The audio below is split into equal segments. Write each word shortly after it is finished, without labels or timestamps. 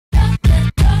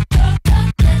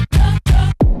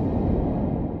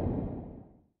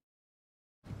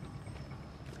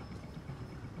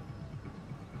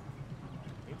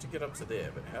get up to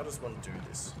there, but how does one do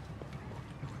this?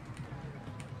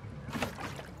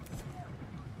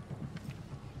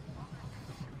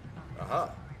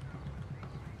 Aha.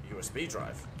 USB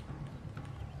drive.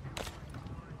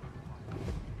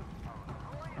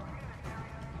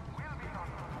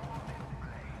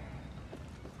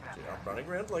 Dude, I'm running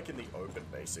around like in the open,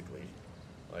 basically.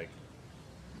 Like...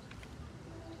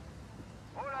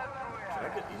 Can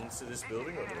I get into this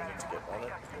building, or do I need to get on it?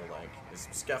 Or like, there's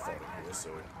some scaffolding here, so...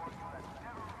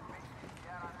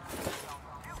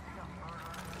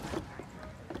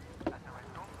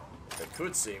 They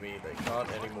could see me, they can't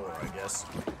anymore, I guess.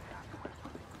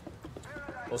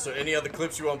 Also, any other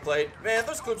clips you want played? Man,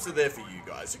 those clips are there for you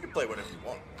guys. You can play whatever you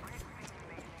want.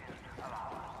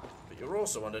 But you're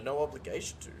also under no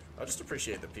obligation to. I just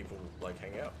appreciate that people, like,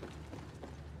 hang out.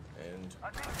 And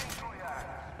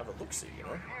have a look-see, you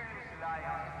know?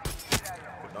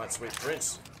 Good night, sweet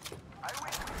prince. I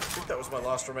think that was my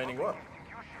last remaining one.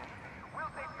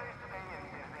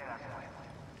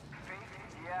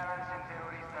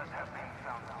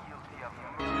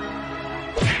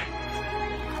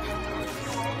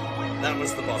 That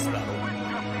was the boss battle.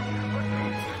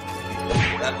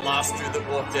 That last dude that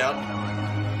walked out.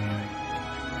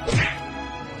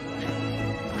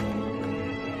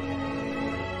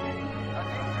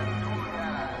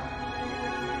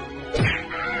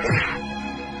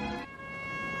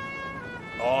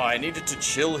 Oh, I needed to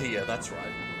chill here, that's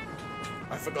right.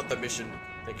 I forgot the mission.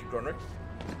 Thank you, Gronrick.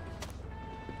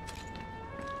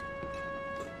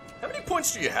 How many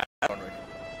points do you have, Gronrick?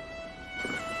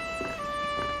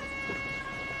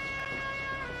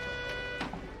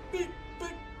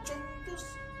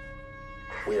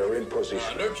 We are in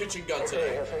position. No kitchen gun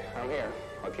today. Okay, I'm here.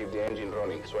 I'll keep the engine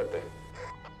running. Suerte.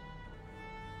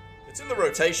 It's in the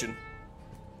rotation.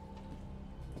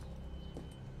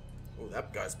 Oh,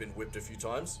 that guy's been whipped a few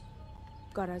times.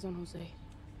 Got eyes on Jose.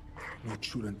 Not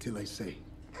shoot until I say.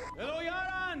 Hello,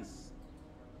 Yarans!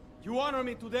 You honor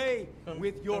me today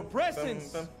with your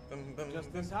presence.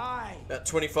 Just as I. At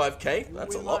 25k?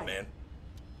 That's a lot, man.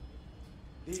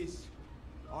 These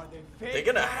are the fake.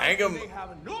 They're gonna hang him They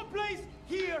have no place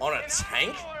here on a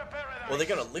tank? Or they're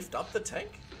gonna lift up the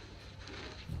tank?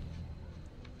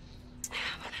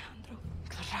 Alejandro,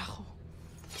 carajo.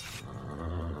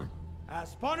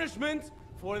 As punishment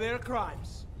for their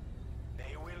crimes.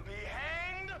 They will be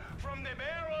hanged from the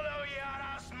barrel of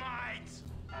Yara's might.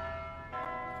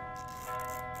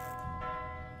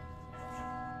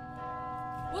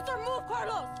 What's our move,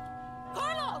 Carlos?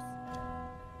 Carlos!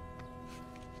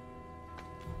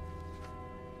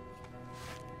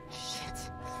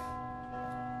 Shit.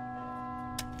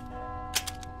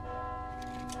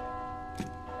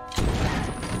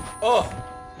 Oh!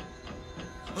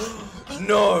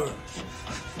 No!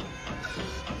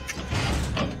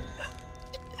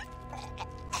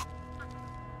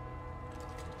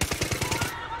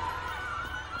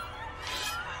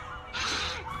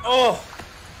 Oh!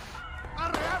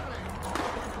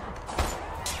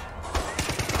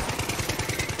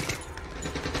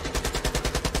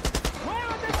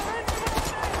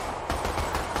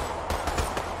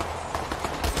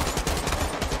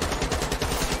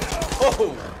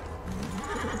 Oh!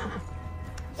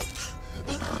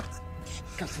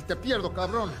 Casi te pierdo,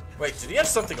 cabrón. Wait, did he have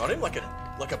something on him? Like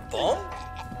a bomb?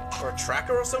 Or a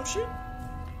tracker or some shit?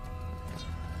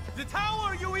 The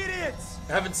tower, you idiots!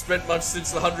 I haven't spent much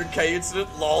since the 100k incident,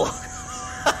 lol.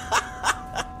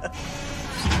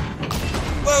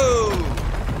 Whoa!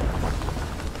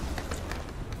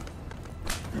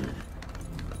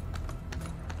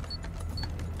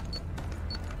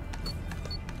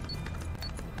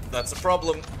 That's a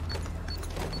problem.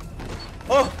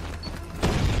 Oh!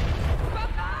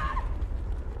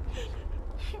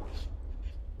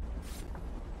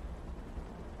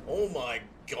 Oh my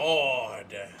god.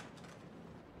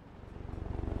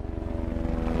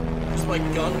 Just my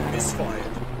gun misfired.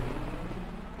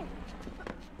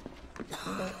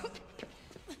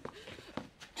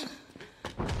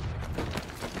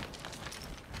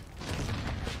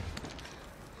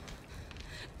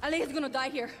 Ale is gonna die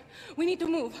here. We need to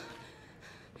move.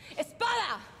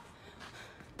 Espada!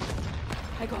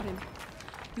 I got him.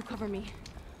 You cover me.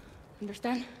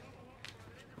 Understand?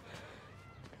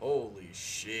 Holy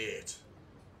shit.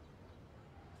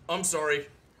 I'm sorry.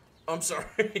 I'm sorry.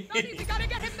 Honey, we gotta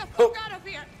get him the fuck out of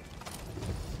here!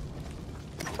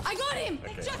 I got him!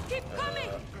 Okay. Just keep coming!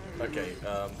 Okay,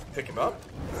 pick him up.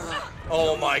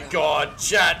 Oh my god,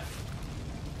 chat!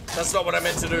 That's not what I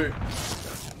meant to do.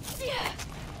 Yeah.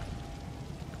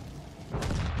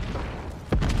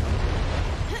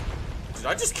 Did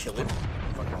I just kill him?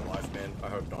 Fuck my life, man. I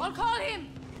hope I'll not. call him!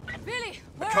 Billy, I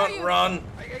where are can't you? run.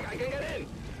 I can get in.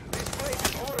 This place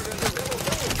is older than the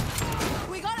devil's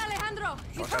dome. We got Alejandro.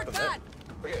 He's What hurt happened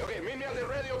bad. Okay, meet me at the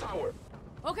radio tower.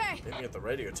 Okay. Meet me at the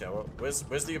radio tower. Where's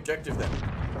the objective then?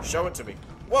 Show it to me.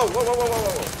 Whoa, whoa, whoa, whoa, whoa,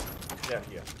 whoa, whoa. Down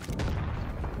here.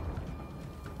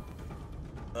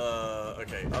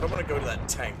 Okay. I don't want to go to that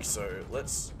tank, so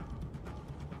let's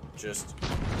just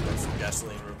get some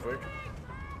gasoline real quick.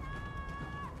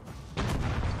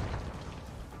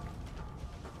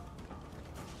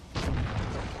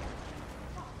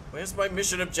 Where's my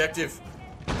mission objective?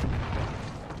 I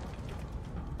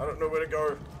don't know where to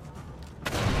go.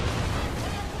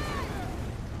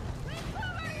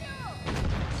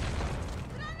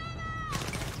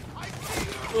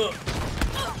 Ugh.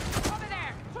 Over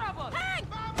there. Trouble. Hang!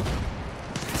 I'm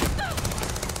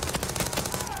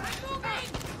moving.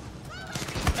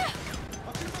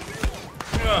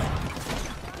 Ugh.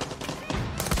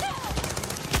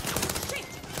 Shit.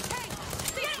 Hey,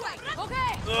 this way.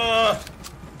 Okay. Ugh.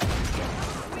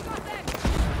 We got them.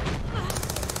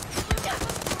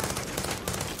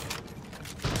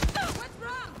 What's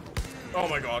wrong? Oh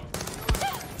my god.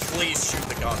 Please shoot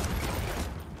the gun.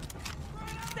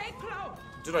 Stay close.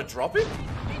 Did I drop it?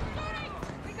 Keep shooting.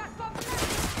 We got company.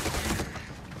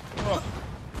 Oh.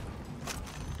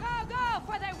 Go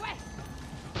for the west.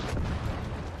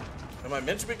 Am I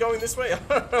meant to be going this way? Okay,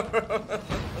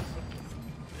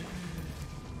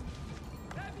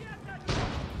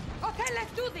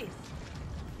 let's do this.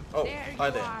 Oh, There hi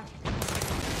you there. are.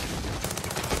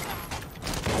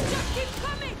 Just keep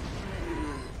coming.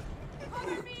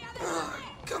 Cover me, other way.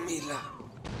 Camila.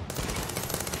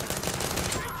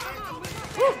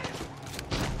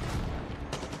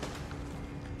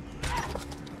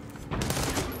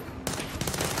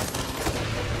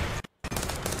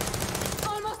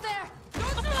 Almost there.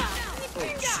 Don't slow down.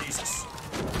 Oh, Jesus.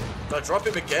 Did I drop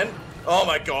him again? Oh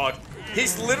my god.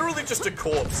 He's literally just a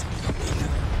corpse.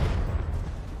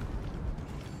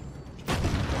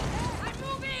 I'm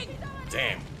moving.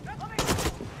 Damn.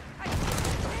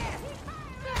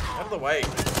 Out of the way.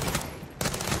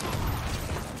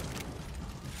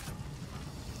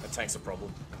 That tank's a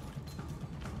problem.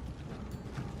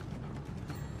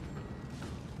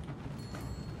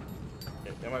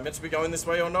 Am I meant to be going this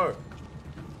way or no?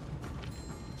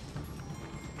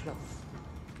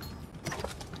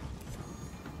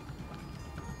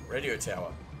 Radio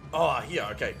tower. Oh, here.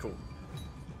 Okay, cool.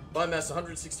 Biomass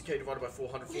 160k divided by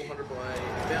 400. 400 by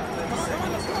about 30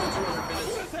 seconds, 200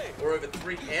 minutes, or over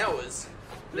 3 hours.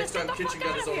 Next time kitchen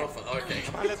gun is on offer. Okay.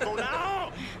 Let's go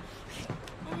now.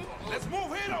 Let's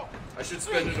move, Hero. I should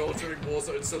spend it all during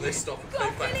Warzone so they stop and pay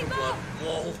back for blood.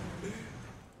 Lol.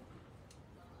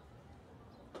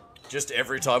 Just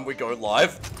every time we go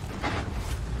live.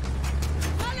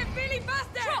 Dale, Billy,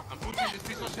 faster. I'm putting this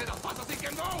piece of shit as fast as he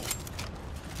can go.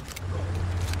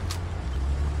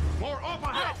 More up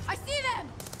ahead. I see them.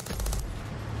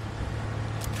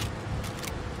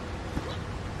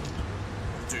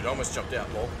 Dude, I almost jumped out,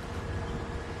 lol.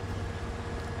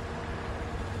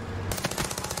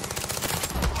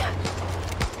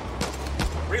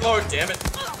 Reload, damn it.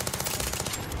 Oh,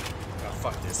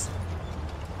 fuck this.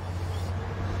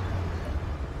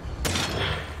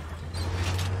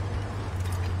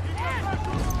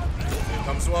 Here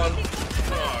comes one.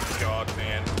 Oh, God,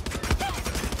 man.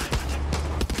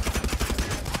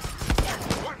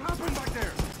 What happened back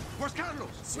there? Where's Carlos?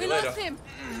 See We you later. lost him.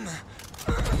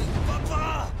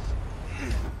 Papa!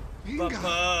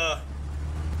 Papa!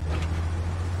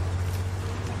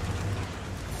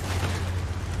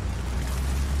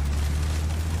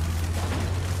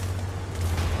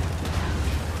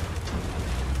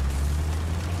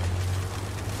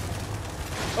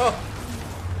 Oh!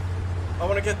 I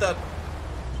want to get that.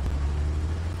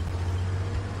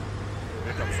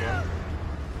 Here comes one.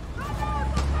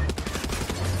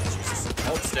 Jesus.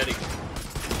 Hold steady.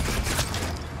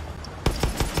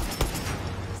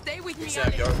 Stay with me, Peace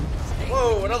out, Ale. go.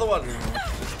 Whoa, another one. Ooh,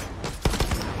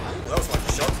 that was like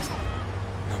a shot.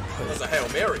 That was a Hail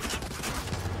Mary. I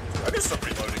gotta stop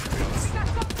reloading, to be honest.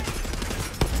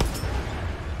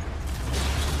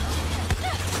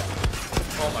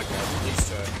 Oh my god, please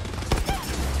turn.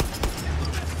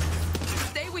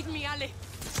 Stay with me, Ale.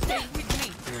 Stay with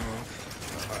me.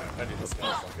 Alright, I need this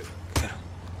guy, fuck it.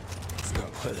 No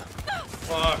puedo.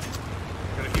 Fuck.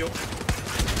 Gotta heal.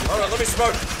 Alright, let me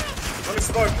smoke. Let me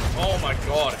smoke. Oh my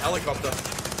god, helicopter.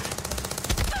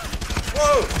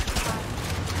 Whoa!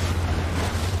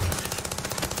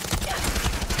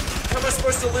 How am I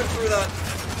supposed to live through that?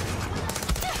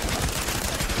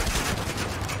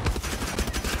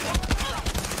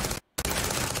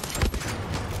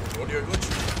 Audio glitch.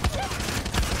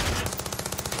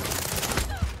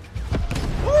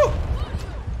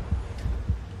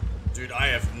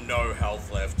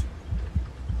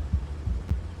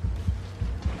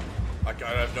 Fuck,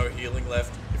 I have no healing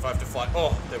left. If I have to fight.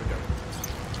 Oh, there we go.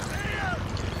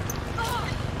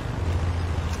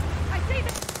 I see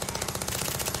that.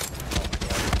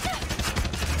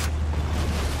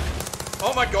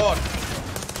 Oh my god.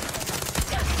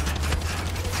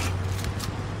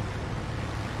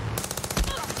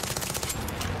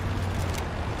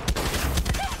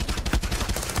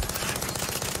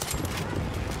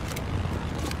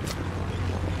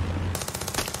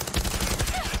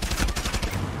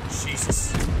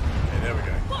 Jesus. Okay, there we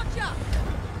go. Watch out!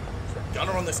 Is there a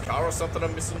gunner on this car or something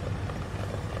I'm missing?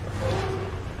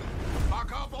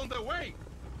 Back up on the way!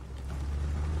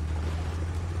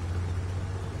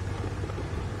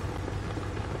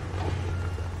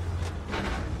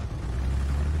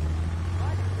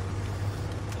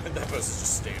 And that person's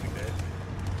just standing there.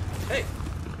 Hey!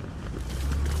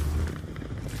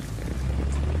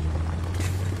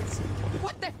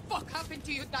 What the fuck happened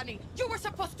to you, Danny? You were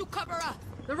supposed to cover us!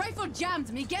 The rifle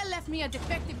jammed. Miguel left me a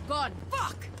defective gun.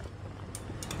 Fuck!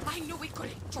 I knew we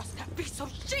couldn't trust that piece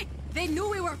of shit! They knew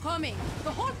we were coming.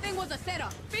 The whole thing was a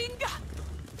setup. Bingo!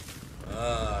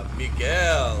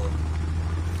 Miguel.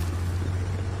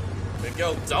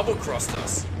 Miguel double-crossed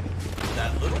us.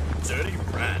 That little dirty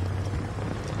rat.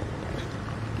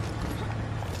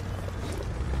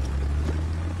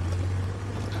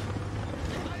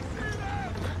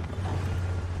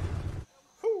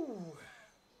 Whew.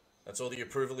 That's all the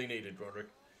approval he needed, Roderick.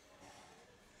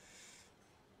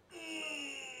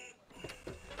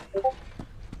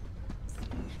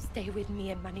 Stay with me,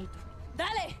 hermanito.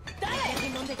 Dale! Dale! Get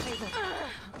him on the table.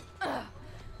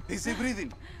 Is he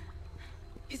breathing?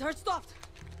 His heart stopped.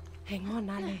 Hang on,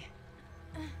 Ale.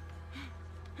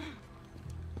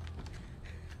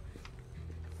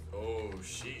 Oh,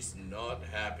 she's not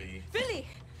happy. Billy!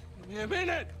 Give me a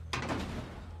minute!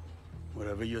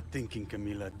 Whatever you're thinking,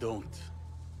 Camila, don't.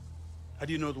 How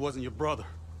do you know it wasn't your brother?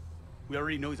 We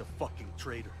already know he's a fucking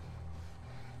traitor.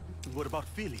 And what about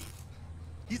Philly?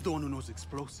 He's the one who knows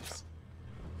explosives.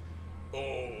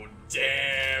 Oh,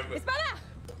 damn. Espada!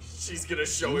 She's gonna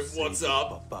show You him what's saved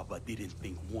up. Papa didn't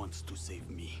think once to save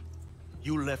me.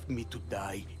 You left me to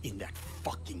die in that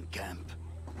fucking camp.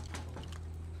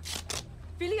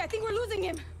 Billy, I think we're losing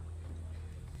him.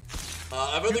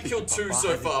 I've only killed two Papa so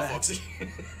had it far, bad. Foxy.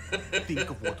 Think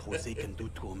of what Jose can do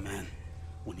to a man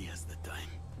when he has the time.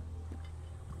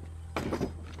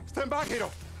 Stand back,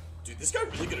 Hiro! Dude, this guy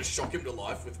really gonna shock him to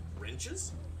life with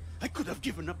wrenches? I could have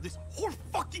given up this whole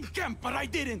fucking camp, but I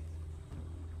didn't.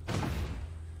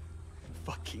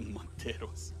 Fucking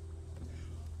Monteros.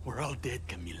 We're all dead,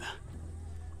 Camila.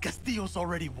 Castillo's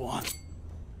already won.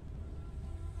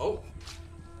 Oh.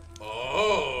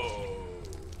 Oh.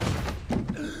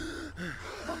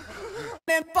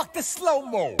 Man, fuck the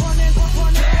slow-mo.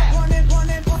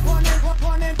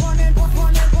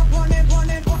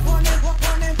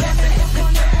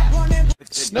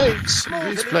 Snakes,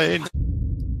 he's playing.